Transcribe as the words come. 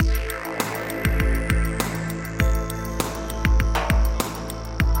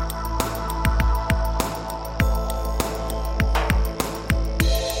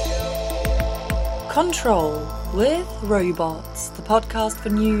Control with Robots, the podcast for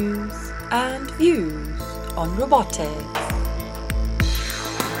news and views on robotics.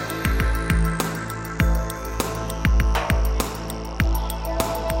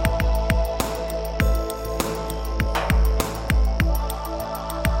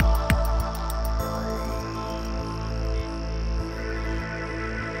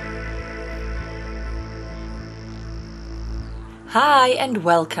 Hi and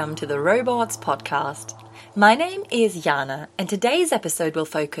welcome to the Robots podcast. My name is Jana and today's episode will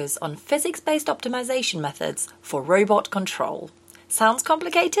focus on physics-based optimization methods for robot control. Sounds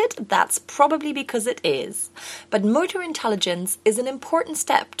complicated? That's probably because it is. But motor intelligence is an important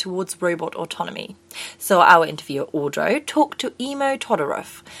step towards robot autonomy. So our interviewer Audro talked to Emo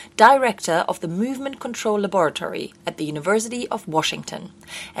Todorov, director of the Movement Control Laboratory at the University of Washington,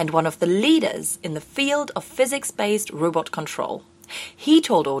 and one of the leaders in the field of physics-based robot control. He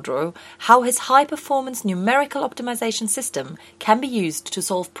told Audro how his high-performance numerical optimization system can be used to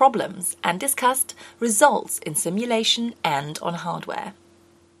solve problems and discussed results in simulation and on hardware.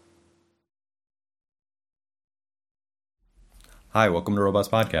 Hi, welcome to Robots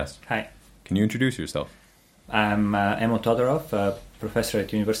Podcast. Hi. Can you introduce yourself? I'm Emo Todorov, a professor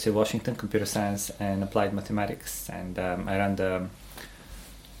at University of Washington, Computer Science and Applied Mathematics, and I run the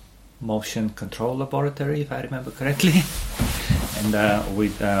Motion Control Laboratory, if I remember correctly. And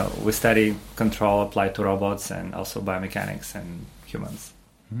we study control applied to robots and also biomechanics and humans.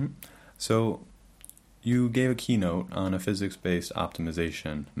 Mm-hmm. So you gave a keynote on a physics-based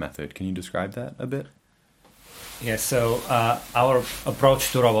optimization method. Can you describe that a bit? Yes, so our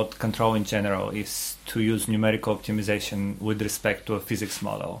approach to robot control in general is to use numerical optimization with respect to a physics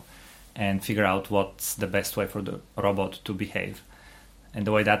model and figure out what's the best way for the robot to behave. And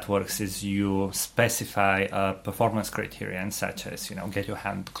the way that works is you specify a performance criterion, such as, get your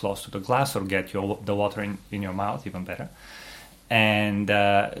hand close to the glass or get the water in your mouth, even better, and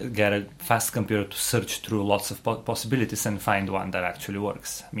get a fast computer to search through lots of possibilities and find one that actually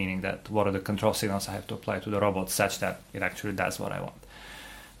works, meaning that what are the control signals I have to apply to the robot such that it actually does what I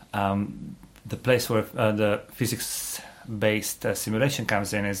want. The place where the physics-based simulation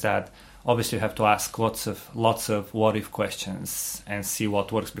comes in is that obviously, you have to ask lots of what-if questions and see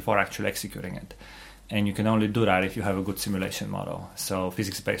what works before actually executing it. And you can only do that if you have a good simulation model. So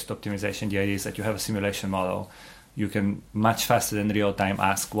physics-based optimization, the idea is that you have a simulation model, you can much faster than real time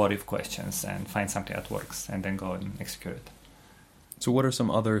ask what-if questions and find something that works and then go and execute it. So what are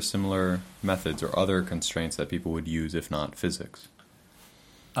some other similar methods or other constraints that people would use if not physics?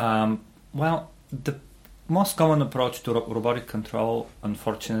 The most common approach to robotic control,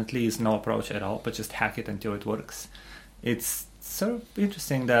 unfortunately, is no approach at all, but just hack it until it works. It's sort of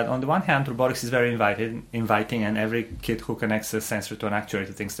interesting that on the one hand, robotics is very inviting, and every kid who connects a sensor to an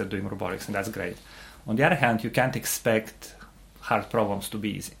actuator thinks they're doing robotics, and that's great. On the other hand, you can't expect hard problems to be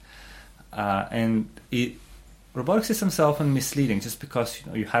easy. Robotic systems are often misleading just because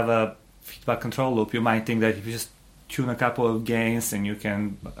you have a feedback control loop. You might think that if you just tune a couple of gains and you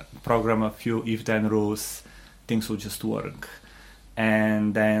can program a few if-then rules, things will just work.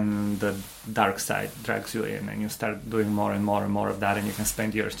 And then the dark side drags you in and you start doing more and more and more of that, and you can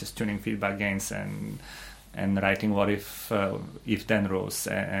spend years just tuning feedback gains and writing what if-then rules,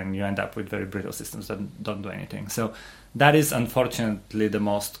 and you end up with very brittle systems that don't do anything. So that is unfortunately the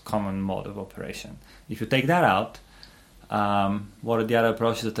most common mode of operation. If you take that out, what are the other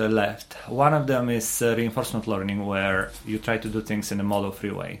approaches that are left? One of them is reinforcement learning, where you try to do things in a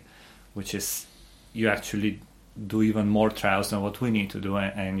model-free way, which is you actually do even more trials than what we need to do,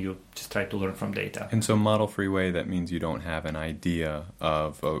 and you just try to learn from data. And so model-free way, that means you don't have an idea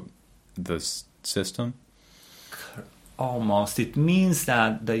of the system? Almost. It means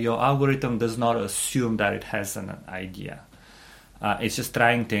that your algorithm does not assume that it has an idea. It's just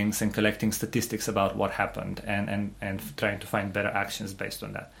trying things and collecting statistics about what happened and trying to find better actions based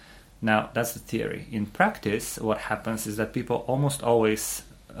on that. Now, that's the theory. In practice, what happens is that people almost always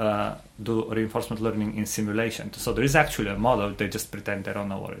do reinforcement learning in simulation. So there is actually a model, they just pretend they don't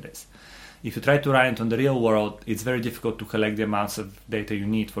know what it is. If you try to run it on the real world, it's very difficult to collect the amounts of data you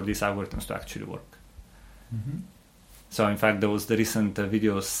need for these algorithms to actually work. Mm-hmm. So, in fact, there was the recent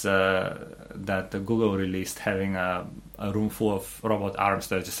videos that Google released having a room full of robot arms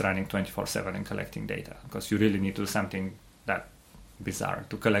that are just running 24/7 and collecting data, because you really need to do something that bizarre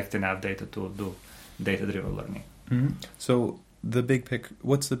to collect enough data to do data-driven learning. Mm-hmm. So,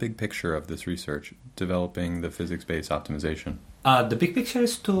 what's the big picture of this research, developing the physics-based optimization? The big picture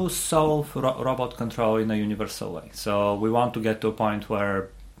is to solve robot control in a universal way. So we want to get to a point where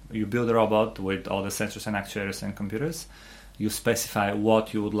you build a robot with all the sensors and actuators and computers, You specify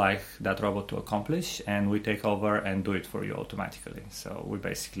what you would like that robot to accomplish, and we take over and do it for you automatically. So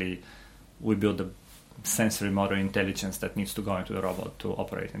we build the sensory motor intelligence that needs to go into the robot to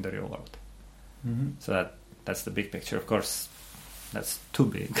operate in the real world. So that's the big picture. Of course, that's too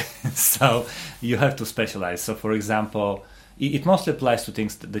big. So you have to specialize. So for example, it mostly applies to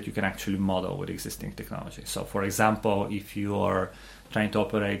things that you can actually model with existing technology. So for example, if you are trying to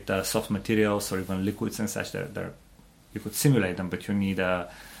operate soft materials or even liquids and such, you could simulate them, but you need a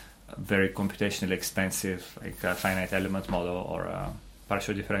very computationally expensive, like a finite element model or a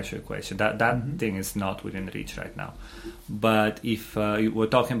partial differential equation. That thing is not within reach right now. But if we're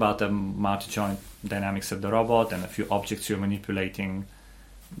talking about the multi-joint dynamics of the robot and a few objects you're manipulating,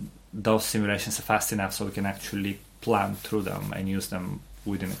 those simulations are fast enough so we can actually plan through them and use them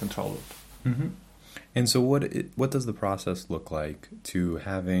within a control loop. And so what does the process look like to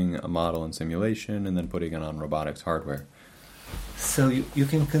having a model in simulation and then putting it on robotics hardware? So you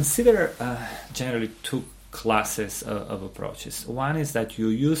can consider generally two classes of approaches. One is that you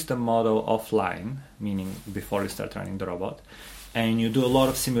use the model offline, meaning before you start running the robot, and you do a lot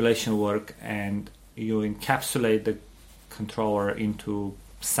of simulation work and you encapsulate the controller into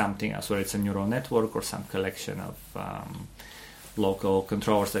something else, whether it's a neural network or some collection of local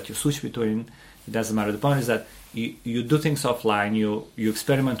controllers that you switch between. It doesn't matter. The point is that you do things offline, you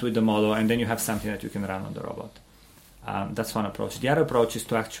experiment with the model, and then you have something that you can run on the robot. That's one approach. The other approach is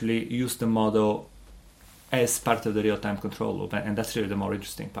to actually use the model as part of the real-time control loop, and that's really the more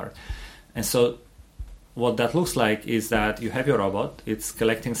interesting part. And so what that looks like is that you have your robot, it's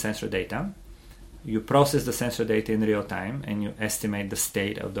collecting sensor data, you process the sensor data in real time, and you estimate the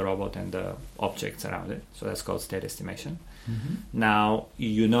state of the robot and the objects around it. So that's called state estimation. Now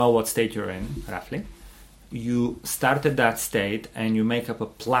you know what state you're in, roughly. You started that state and you make up a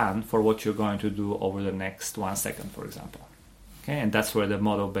plan for what you're going to do over the next 1 second, for example. Okay, and that's where the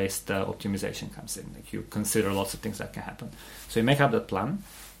model-based optimization comes in. Like you consider lots of things that can happen. So you make up that plan,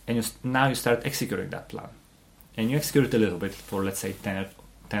 and now you start executing that plan. And you execute it a little bit for, let's say, 10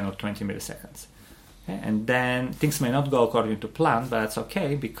 or 20 milliseconds. Okay? And then things may not go according to plan, but that's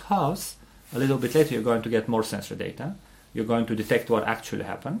okay, because a little bit later you're going to get more sensor data. You're going to detect what actually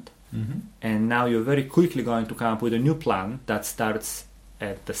happened. And now you're very quickly going to come up with a new plan that starts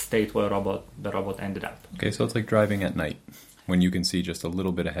at the state where the robot ended up. Okay, so it's like driving at night, when you can see just a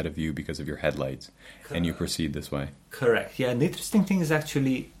little bit ahead of you because of your headlights, and you proceed this way. Correct. Yeah, and the interesting thing is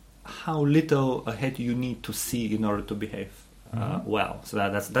actually how little ahead you need to see in order to behave well. So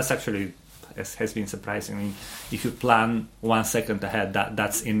that's actually has been surprising. I mean, if you plan 1 second ahead,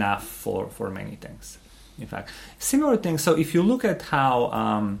 that's enough for many things. In fact, similar things. So if you look at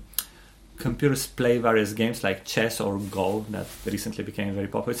how computers play various games like chess or Go that recently became very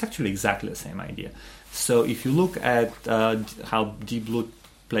popular, it's actually exactly the same idea. So if you look at how Deep Blue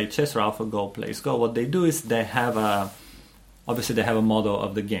play chess or AlphaGo plays Go, what they do is they have a model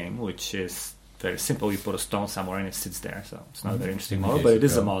of the game, which is very simple. You put a stone somewhere and it sits there. So it's not a very interesting model, but it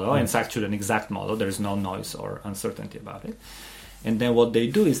is a model, and it's actually an exact model. There is no noise or uncertainty about it. And then what they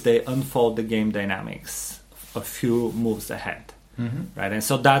do is they unfold the game dynamics a few moves ahead. Right, and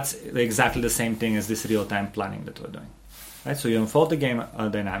so that's exactly the same thing as this real-time planning that we're doing. Right, so you unfold the game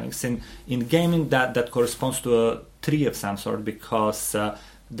dynamics, and in gaming that corresponds to a tree of some sort, because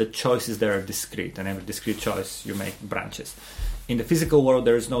the choices there are discrete, and every discrete choice you make branches. In the physical world,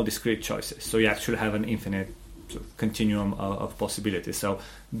 there is no discrete choices, so you actually have an infinite continuum of possibilities. So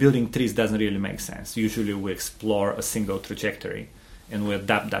building trees doesn't really make sense. Usually we explore a single trajectory, and we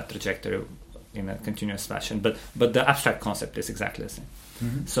adapt that trajectory in a continuous fashion, but the abstract concept is exactly the same.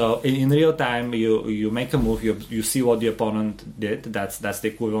 So in real time, you make a move, you see what the opponent did. That's the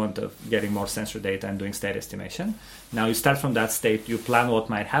equivalent of getting more sensor data and doing state estimation. Now you start from that state, you plan what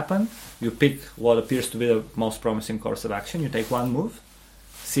might happen, you pick what appears to be the most promising course of action, you take one move,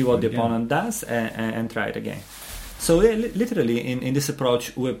 see what the opponent does, and try it again. So literally in this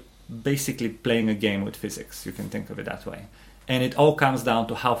approach, we're basically playing a game with physics. You can think of it that way. And it all comes down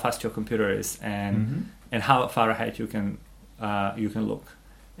to how fast your computer is and how far ahead you can look.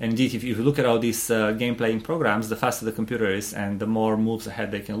 And indeed, if you look at all these game playing programs, the faster the computer is and the more moves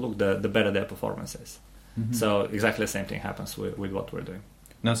ahead they can look, the better their performance is. So exactly the same thing happens with what we're doing.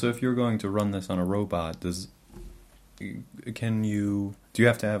 Now, so if you're going to run this on a robot, do you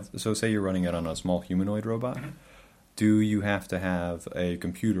have to have, so say you're running it on a small humanoid robot, do you have to have a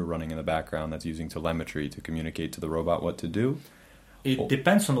computer running in the background that's using telemetry to communicate to the robot what to do? It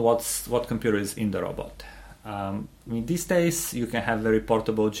depends on what computer is in the robot. I mean, these days you can have very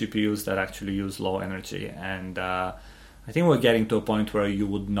portable GPUs that actually use low energy, and I think we're getting to a point where you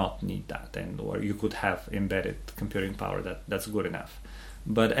would not need that, and where you could have embedded computing power that's good enough.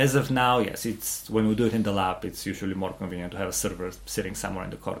 But as of now, yes, it's when we do it in the lab, it's usually more convenient to have a server sitting somewhere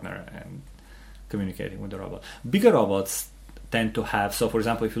in the corner and communicating with the robot. Bigger robots tend to have, so for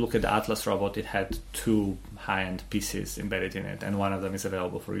example, if you look at the Atlas robot, it had 2 high-end PCs embedded in it, and one of them is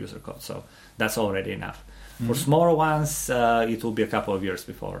available for user code, so that's already enough. For smaller ones, it will be a couple of years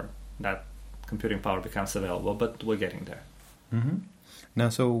before that computing power becomes available, but we're getting there. Now,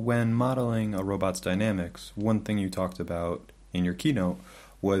 so when modeling a robot's dynamics, one thing you talked about in your keynote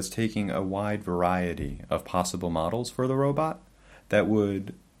was taking a wide variety of possible models for the robot that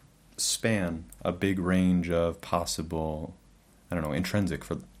would span a big range of possible,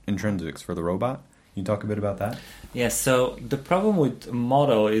 intrinsics for the robot. Can you talk a bit about that? Yes, so the problem with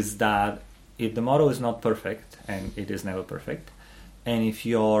model is that if the model is not perfect, and it is never perfect, and if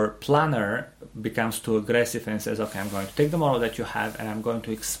your planner becomes too aggressive and says, okay, I'm going to take the model that you have and I'm going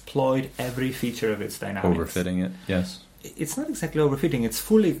to exploit every feature of its dynamics. Overfitting it, yes. It's not exactly overfitting, it's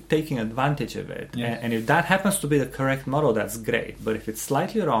fully taking advantage of it. Yes. And if that happens to be the correct model, that's great. But if it's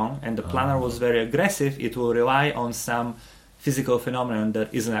slightly wrong and the planner was very aggressive, it will rely on some physical phenomenon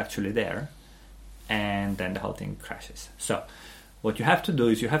that isn't actually there. And then the whole thing crashes. So what you have to do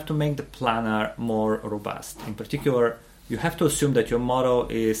is you have to make the planner more robust. In particular, you have to assume that your model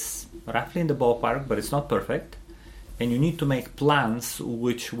is roughly in the ballpark, but it's not perfect. And you need to make plans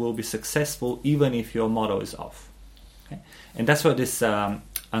which will be successful even if your model is off. Okay? And that's where this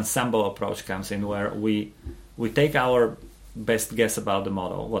ensemble approach comes in, where we take our best guess about the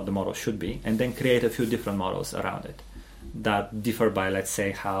model, what the model should be, and then create a few different models around it that differ by, let's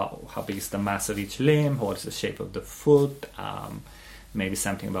say, how big is the mass of each limb, what is the shape of the foot, maybe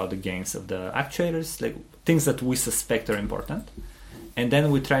something about the gains of the actuators, like things that we suspect are important. And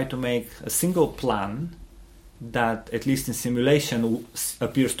then we try to make a single plan that, at least in simulation,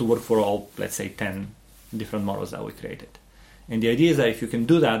 appears to work for all, let's say, 10 different models that we created. And the idea is that if you can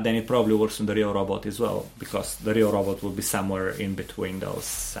do that, then it probably works on the real robot as well, because the real robot will be somewhere in between those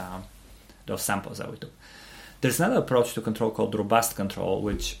samples that we took. There's another approach to control called robust control,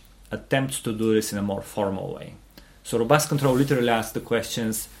 which attempts to do this in a more formal way. So robust control literally asks the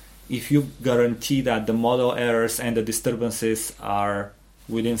questions, if you guarantee that the model errors and the disturbances are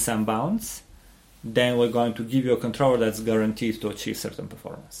within some bounds, then we're going to give you a controller that's guaranteed to achieve certain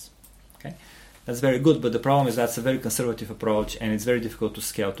performance. Okay? That's very good, but the problem is that's a very conservative approach, and it's very difficult to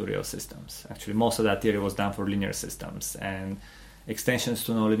scale to real systems. Actually, most of that theory was done for linear systems, and extensions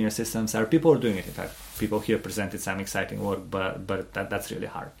to nonlinear systems people are doing it. In fact, people here presented some exciting work, but that's really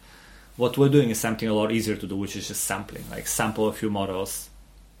hard. What we're doing is something a lot easier to do, which is just sampling. Like sample a few models,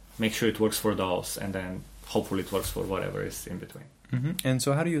 make sure it works for those, and then hopefully it works for whatever is in between. And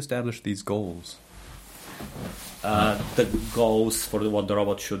so how do you establish these goals? The goals for what the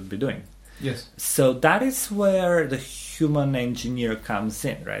robot should be doing. Yes. So that is where the human engineer comes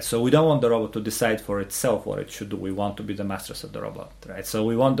in, right? So we don't want the robot to decide for itself what it should do. We want to be the masters of the robot, right? So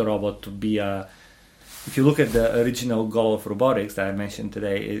we want the robot to be if you look at the original goal of robotics that I mentioned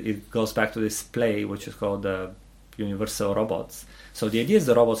today, it goes back to this play, which is called the Universal Robots. So the idea is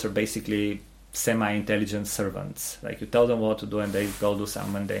the robots are basically semi-intelligent servants. Like you tell them what to do and they go do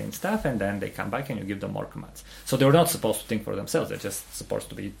some mundane stuff, and then they come back and you give them more commands. So they're not supposed to think for themselves. They're just supposed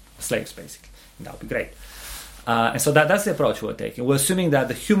to be slaves, basically. And that would be great. And so that's the approach we're taking. We're assuming that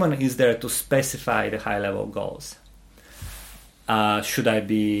the human is there to specify the high-level goals. Should I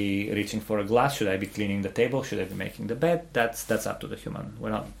be reaching for a glass? Should I be cleaning the table? Should I be making the bed? That's up to the human. We're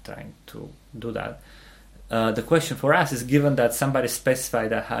not trying to do that. The question for us is, given that somebody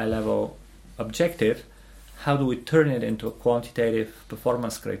specified a high-level objective, how do we turn it into a quantitative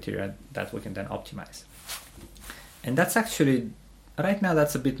performance criteria that we can then optimize? And that's actually, right now,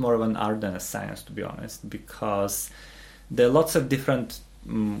 that's a bit more of an art than a science, to be honest, because there are lots of different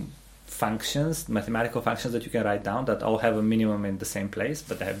functions, mathematical functions that you can write down that all have a minimum in the same place,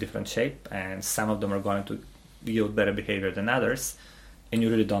 but they have different shape, and some of them are going to yield better behavior than others, and you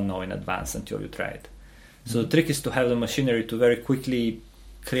really don't know in advance until you try it. So the trick is to have the machinery to very quickly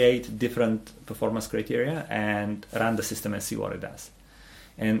create different performance criteria and run the system and see what it does.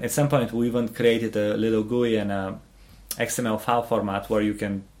 And at some point we even created a little GUI and a XML file format where you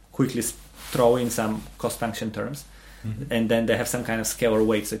can quickly throw in some cost function terms, and then they have some kind of scalar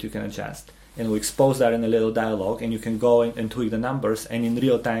weights that you can adjust. And we expose that in a little dialog, and you can go in and tweak the numbers, and in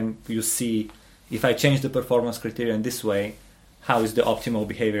real time you see, if I change the performance criteria in this way, how is the optimal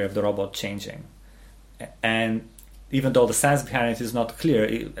behavior of the robot changing? And even though the science behind it is not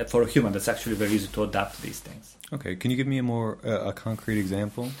clear, for a human, that's actually very easy to adapt to these things. Okay, can you give me a concrete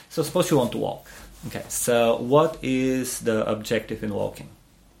example? So suppose you want to walk. Okay, so what is the objective in walking?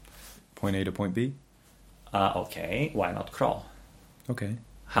 Point A to point B? Okay, why not crawl? Okay.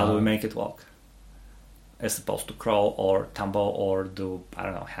 How do we make it walk? As opposed to crawl or tumble or do, I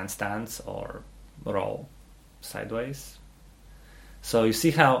don't know, handstands or roll sideways. So you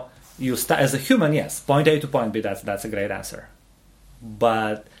see how you start as a human, yes, point A to point B, that's a great answer.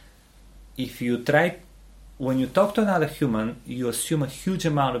 But if you try, when you talk to another human, you assume a huge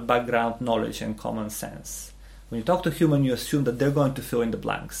amount of background knowledge and common sense. When you talk to a human, you assume that they're going to fill in the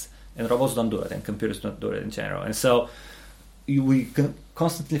blanks. And robots don't do it, and computers don't do it in general. And so we can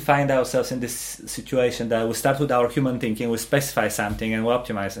constantly find ourselves in this situation that we start with our human thinking, we specify something, and we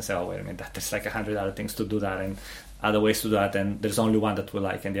optimize and say, oh, wait a minute, there's like 100 other things to do that, and other ways to do that, and there's only one that we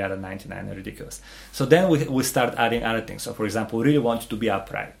like, and the other 99 are ridiculous. So then we start adding other things. So for example, we really want you to be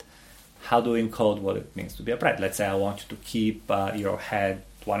upright. How do we encode what it means to be upright? Let's say I want you to keep your head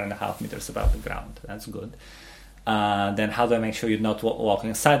 1.5 meters above the ground. That's good. Then how do I make sure you're not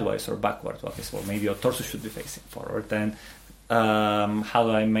walking sideways or backward? Okay, so maybe your torso should be facing forward. Then how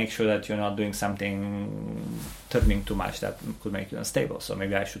do I make sure that you're not doing something turning too much that could make you unstable? So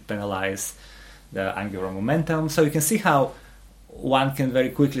maybe I should penalize the angular momentum. So you can see how one can very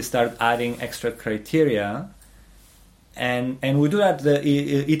quickly start adding extra criteria, and we do that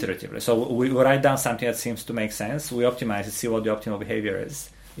iteratively. So we write down something that seems to make sense, we optimize it, see what the optimal behavior is.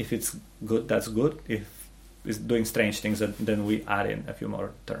 If it's good, that's good. If it's doing strange things, then we add in a few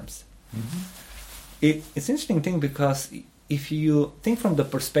more terms. Mm-hmm. It's an interesting thing because if you think from the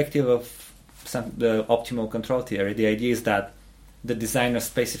perspective of the optimal control theory, the idea is that the designer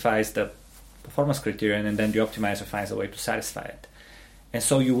specifies the performance criterion and then the optimizer finds a way to satisfy it. And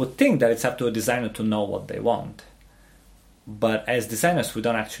so you would think that it's up to a designer to know what they want. But as designers, we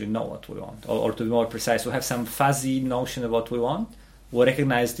don't actually know what we want. Or to be more precise, we have some fuzzy notion of what we want. We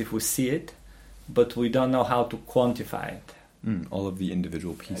recognize it if we see it, but we don't know how to quantify it. All of the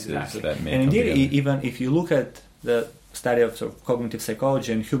individual pieces Exactly. that make and come indeed, together. even if you look at the study of sort of cognitive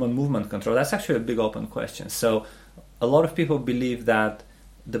psychology and human movement control, that's actually a big open question. So a lot of people believe that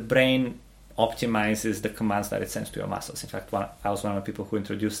the brain optimizes the commands that it sends to your muscles. In fact, I was one of the people who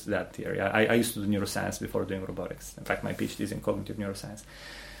introduced that theory. I used to do neuroscience before doing robotics. In fact, my PhD is in cognitive neuroscience.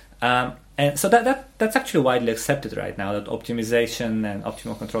 And so that's actually widely accepted right now, that optimization and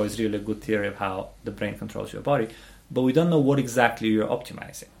optimal control is really a good theory of how the brain controls your body. But we don't know what exactly you're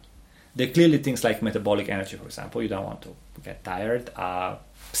optimizing. There are clearly things like metabolic energy, for example. You don't want to get tired.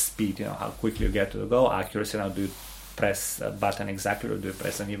 Speed, how quickly you get to the goal. Accuracy, do you press a button exactly or do you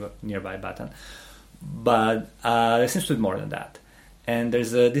press a nearby button? But there seems to be more than that. And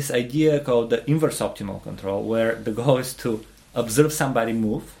there's this idea called the inverse optimal control, where the goal is to observe somebody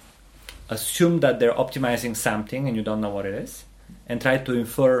move, assume that they're optimizing something and you don't know what it is, and try to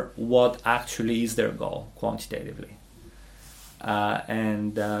infer what actually is their goal quantitatively.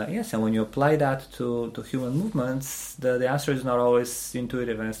 And when you apply that to human movements, the answer is not always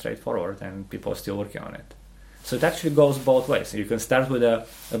intuitive and straightforward, and people are still working on it. So it actually goes both ways. You can start with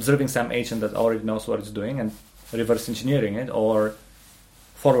observing some agent that already knows what it's doing and reverse engineering it, or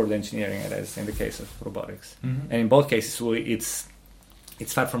forward engineering it, as in the case of robotics. Mm-hmm. And in both cases,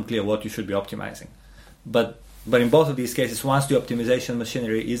 it's far from clear what you should be optimizing. But in both of these cases, once the optimization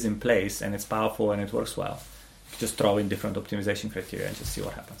machinery is in place and it's powerful and it works well, you just throw in different optimization criteria and just see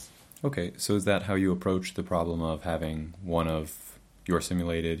what happens. Okay, so is that how you approach the problem of having one of your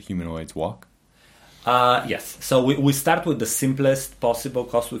simulated humanoids walk? Yes. So we start with the simplest possible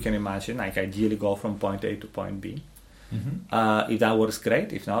cost we can imagine, like ideally go from point A to point B. Mm-hmm. If that works,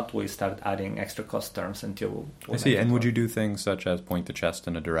 great. If not, we start adding extra cost terms until I see. And would you do things such as point the chest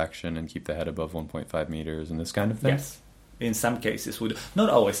in a direction and keep the head above 1.5 meters and this kind of thing? Yes. In some cases, we do. Not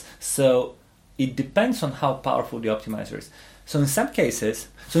always. So it depends on how powerful the optimizer is. So in some cases,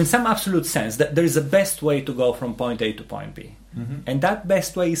 in some absolute sense, there is a best way to go from point A to point B. Mm-hmm. And that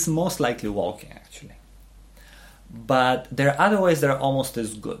best way is most likely walking, actually. But there are other ways that are almost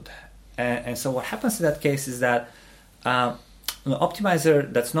as good. And so what happens in that case is that an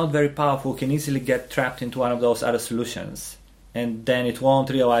optimizer that's not very powerful can easily get trapped into one of those other solutions, and then it won't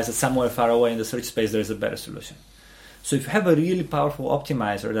realize that somewhere far away in the search space there is a better solution. So if you have a really powerful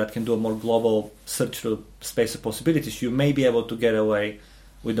optimizer that can do a more global search through space of possibilities, you may be able to get away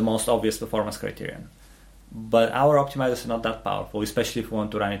with the most obvious performance criterion. But our optimizers are not that powerful, especially if we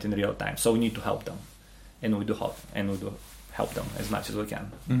want to run it in real time. So we need to help them, and we do help help them as much as we can.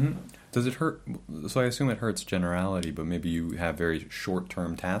 Mm-hmm. Does it hurt? So I assume it hurts generality, but maybe you have very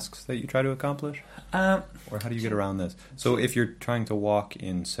short-term tasks that you try to accomplish? Or how do you get around this? So if you're trying to walk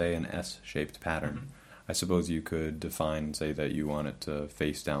in, say, an S-shaped pattern, I suppose you could define, say, that you want it to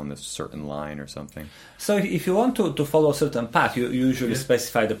face down this certain line or something. So if you want to follow a certain path, you usually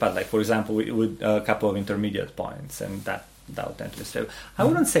specify the path. Like, for example, with a couple of intermediate points, and that would tend to be stable. I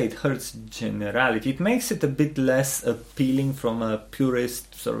wouldn't say it hurts generality. It makes it a bit less appealing from a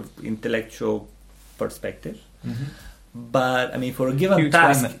purist sort of intellectual perspective. Mm-hmm. But, I mean, for a given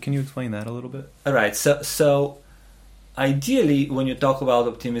task... Can you explain that a little bit? All right. So ideally, when you talk about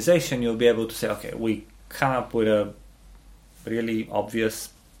optimization, you'll be able to say, okay, we come up with a really obvious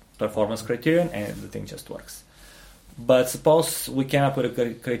performance criterion and the thing just works. But suppose we came up with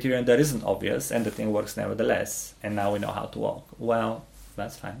a criterion that isn't obvious and the thing works nevertheless, and now we know how to walk. Well,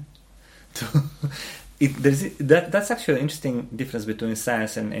 that's fine. That's actually an interesting difference between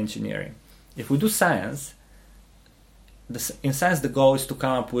science and engineering. If we do science, in science the goal is to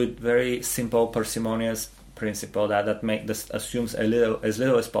come up with very simple, parsimonious principle that assumes as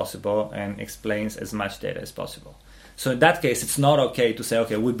little as possible and explains as much data as possible. So in that case, it's not okay to say,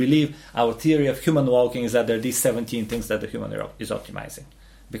 okay, we believe our theory of human walking is that there are these 17 things that the human is optimizing,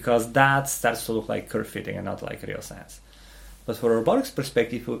 because that starts to look like curve fitting and not like real science. But for a robotics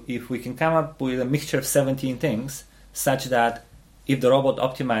perspective, if we can come up with a mixture of 17 things such that if the robot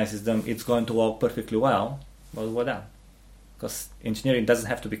optimizes them, it's going to walk perfectly well, we're done. Because engineering doesn't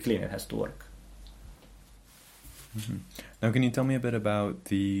have to be clean, it has to work. Mm-hmm. Now, can you tell me a bit about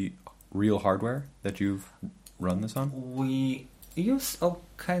the real hardware that you've run this on? We use all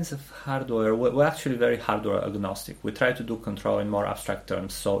kinds of hardware. We're actually very hardware agnostic. We try to do control in more abstract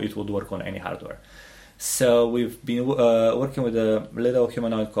terms, so it would work on any hardware. So we've been working with a little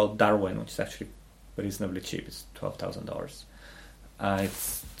humanoid called Darwin, which is actually reasonably cheap. It's $12,000.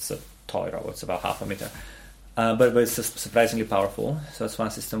 It's a toy robot. It's about half a meter. But it's surprisingly powerful. So that's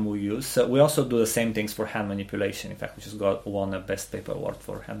one system we use. So we also do the same things for hand manipulation. In fact, we just won a Best Paper Award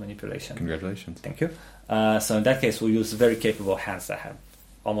for hand manipulation. Congratulations. Thank you. So in that case, we use very capable hands that have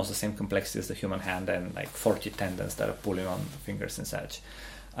almost the same complexity as the human hand and like 40 tendons that are pulling on fingers and such.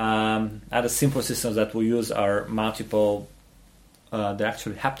 Other simple systems that we use are multiple, they're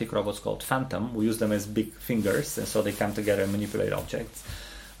actually haptic robots called Phantom. We use them as big fingers, and so they come together and manipulate objects.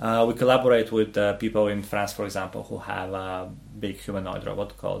 We collaborate with people in France, for example, who have a big humanoid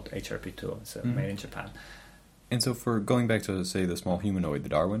robot called HRP2. It's made in Japan. And so for going back to, say, the small humanoid, the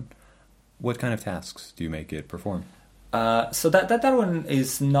Darwin, what kind of tasks do you make it perform? So that Darwin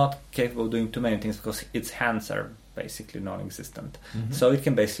is not capable of doing too many things because its hands are basically non-existent. Mm-hmm. So it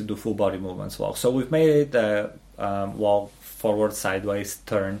can basically do full body movements walk. So we've made it walk forward, sideways,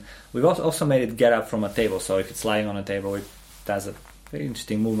 turn. We've also made it get up from a table. So if it's lying on a table, it does a very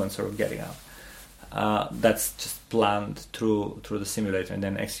interesting movement sort of getting up. That's just planned through the simulator and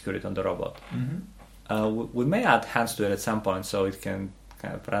then executed on the robot. Mm-hmm. We may add hands to it at some point so it can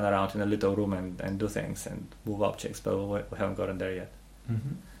kind of run around in a little room and do things and move objects, but we haven't gotten there yet.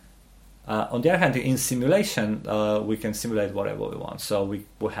 Mm-hmm. On the other hand, in simulation, we can simulate whatever we want. So we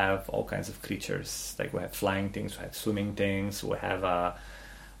have all kinds of creatures, like we have flying things, we have swimming things, we have a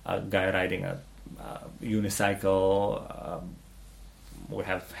guy riding a unicycle, we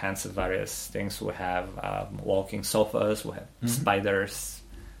have hands of various things, we have walking sofas, we have spiders.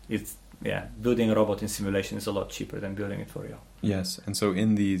 Building a robot in simulation is a lot cheaper than building it for real. Yes, and so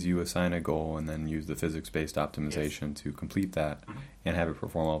in these you assign a goal and then use the physics-based optimization to complete that and have it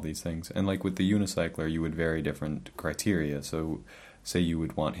perform all these things. And like with the unicycler, you would vary different criteria. So say you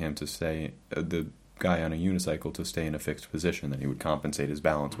would want him to stay, the guy on a unicycle to stay in a fixed position, then he would compensate his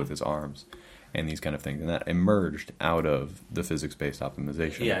balance with his arms and these kind of things. And that emerged out of the physics-based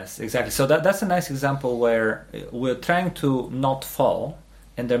optimization. Yes, exactly. So that's a nice example where we're trying to not fall.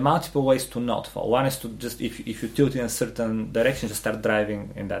 And there are multiple ways to not fall. One is to just, if you tilt in a certain direction, just start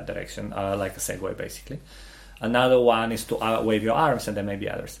driving in that direction, like a Segway, basically. Another one is to wave your arms, and there may be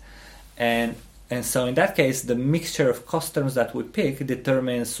others. And so in that case, the mixture of cost terms that we pick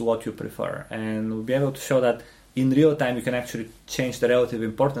determines what you prefer. And we'll be able to show that in real time, you can actually change the relative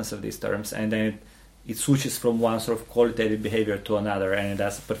importance of these terms, and then it switches from one sort of qualitative behavior to another, and it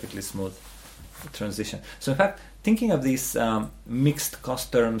does a perfectly smooth transition. So in fact, thinking of these mixed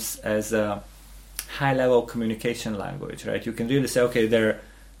cost terms as a high-level communication language, right? You can really say, okay, there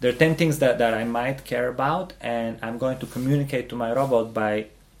are 10 things that I might care about, and I'm going to communicate to my robot by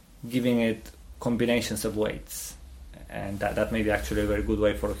giving it combinations of weights. And that may be actually a very good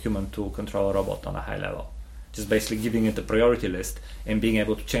way for a human to control a robot on a high level. Just basically giving it a priority list and being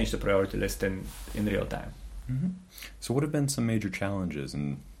able to change the priority list in real time. Mm-hmm. So what have been some major challenges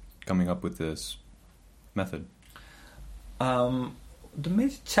in coming up with this method? The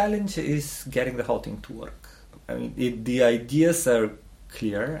major challenge is getting the whole thing to work. I mean, the ideas are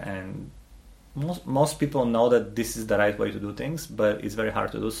clear, and most people know that this is the right way to do things, but it's very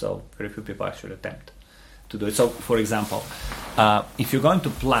hard to do so. Very few people actually attempt to do it. So, for example, if you're going to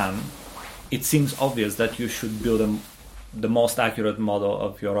plan, it seems obvious that you should build the most accurate model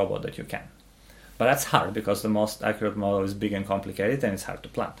of your robot that you can. But that's hard because the most accurate model is big and complicated and it's hard to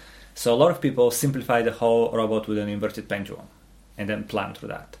plan. So a lot of people simplify the whole robot with an inverted pendulum and then plan through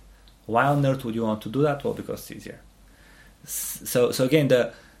that. Why on earth would you want to do that? Well, because it's easier. So again,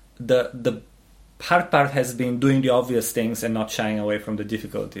 the hard part has been doing the obvious things and not shying away from the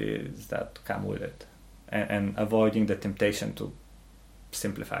difficulties that come with it, and avoiding the temptation to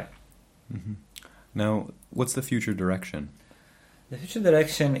simplify. Mm-hmm. Now, what's the future direction? The future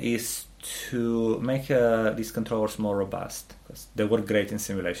direction is to make these controllers more robust, because they work great in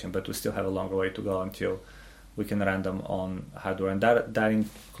simulation, but we still have a longer way to go until we can run them on hardware. And that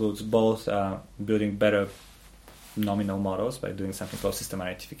includes both building better nominal models by doing something called system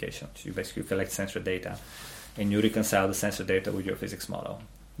identification. So you basically collect sensor data and you reconcile the sensor data with your physics model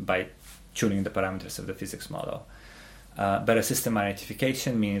by tuning the parameters of the physics model. Better system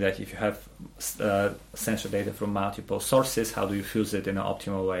identification, meaning that if you have sensor data from multiple sources, how do you fuse it in an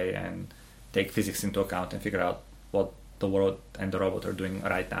optimal way and take physics into account and figure out what the world and the robot are doing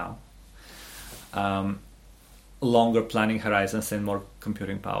right now. Longer planning horizons and more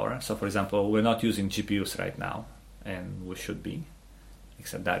computing power. So, for example, we're not using GPUs right now, and we should be,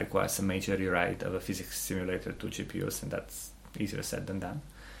 except that requires a major rewrite of a physics simulator to GPUs, and that's easier said than done.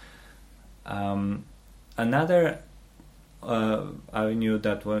 Another avenue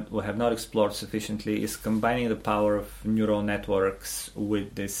that we have not explored sufficiently is combining the power of neural networks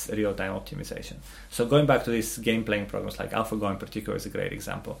with this real-time optimization. So going back to these game-playing programs, like AlphaGo in particular is a great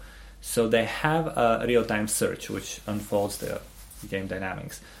example. So they have a real-time search which unfolds the game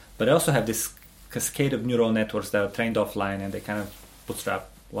dynamics, but they also have this cascade of neural networks that are trained offline, and they kind of bootstrap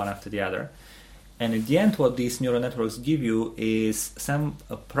one after the other. And at the end, what these neural networks give you is some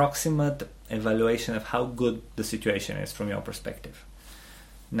approximate evaluation of how good the situation is from your perspective.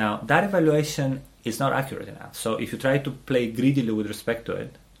 Now, that evaluation is not accurate enough. So if you try to play greedily with respect to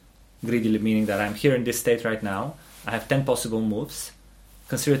it, greedily meaning that I'm here in this state right now, I have 10 possible moves,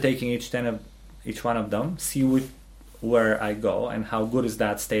 consider taking each one of them, see where I go and how good is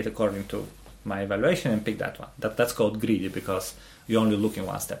that state according to my evaluation, and pick that one. That's called greedy because you're only looking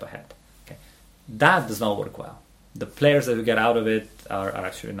one step ahead. Okay. That does not work well. The players that you get out of it are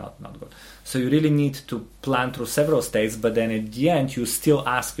actually not good. So you really need to plan through several states, but then at the end you still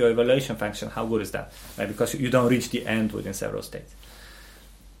ask your evaluation function, how good is that? Right? Because you don't reach the end within several states.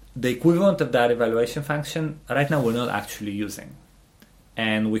 The equivalent of that evaluation function, right now we're not actually using.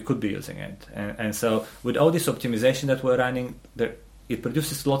 And we could be using it. And so with all this optimization that we're running, it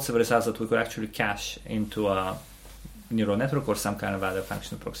produces lots of results that we could actually cache into a neural network or some kind of other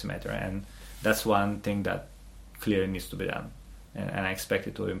function approximator. And that's one thing that clearly needs to be done. And I expect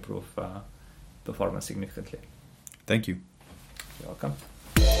it to improve performance significantly. Thank you. You're welcome.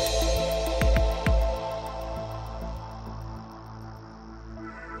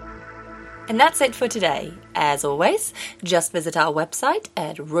 And that's it for today. As always, just visit our website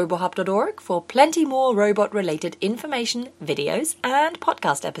at robohub.org for plenty more robot-related information, videos, and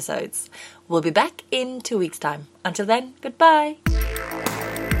podcast episodes. We'll be back in 2 weeks' time. Until then, goodbye.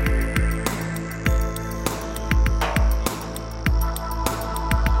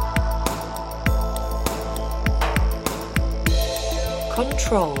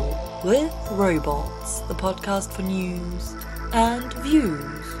 Control with Robots, the podcast for news and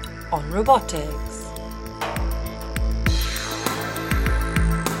views on robotics.